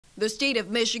The state of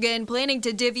Michigan planning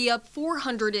to divvy up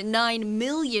 $409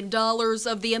 million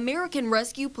of the American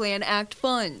Rescue Plan Act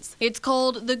funds. It's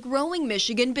called the Growing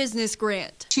Michigan Business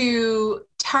Grant. To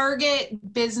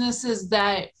target businesses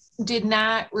that did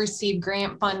not receive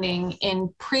grant funding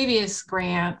in previous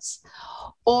grants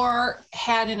or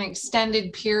had an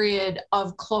extended period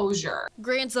of closure.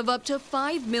 Grants of up to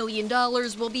 $5 million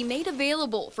will be made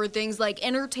available for things like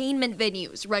entertainment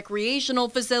venues, recreational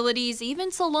facilities,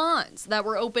 even salons that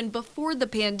were open before the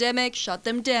pandemic shut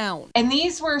them down. And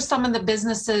these were some of the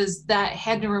businesses that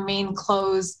had to remain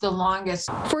closed the longest.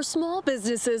 For small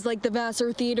businesses like the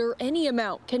Vassar Theater, any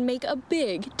amount can make a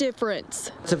big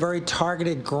difference. It's a very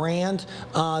targeted grant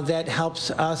that helps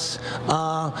us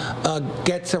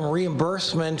get some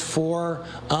reimbursement for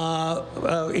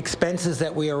expenses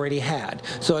that we already had.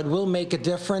 So it will make a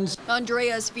difference.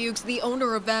 Andreas Fuchs, the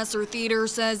owner of Vassar Theater,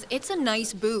 says it's a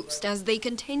nice boost as they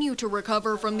continue to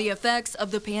recover from the effects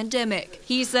of the pandemic.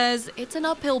 He says it's an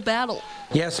uphill battle.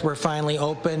 Yes, we're finally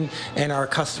open and our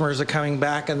customers are coming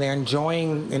back and they're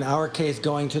enjoying, in our case,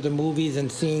 going to the movies and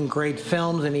seeing great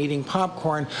films and eating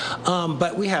popcorn,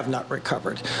 but we have not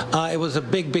recovered. It was a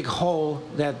big hole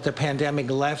that the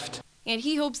pandemic left. And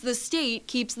he hopes the state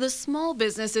keeps the small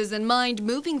businesses in mind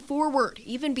moving forward,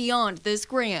 even beyond this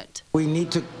grant. We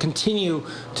need to continue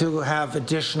to have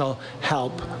additional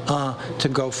help to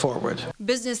go forward.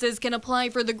 Businesses can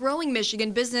apply for the Growing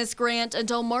Michigan Business Grant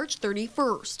until March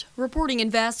 31st. Reporting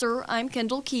in Vassar, I'm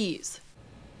Kendall Keys.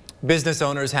 Business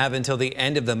owners have until the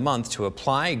end of the month to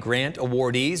apply. Grant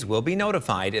awardees will be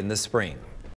notified in the spring.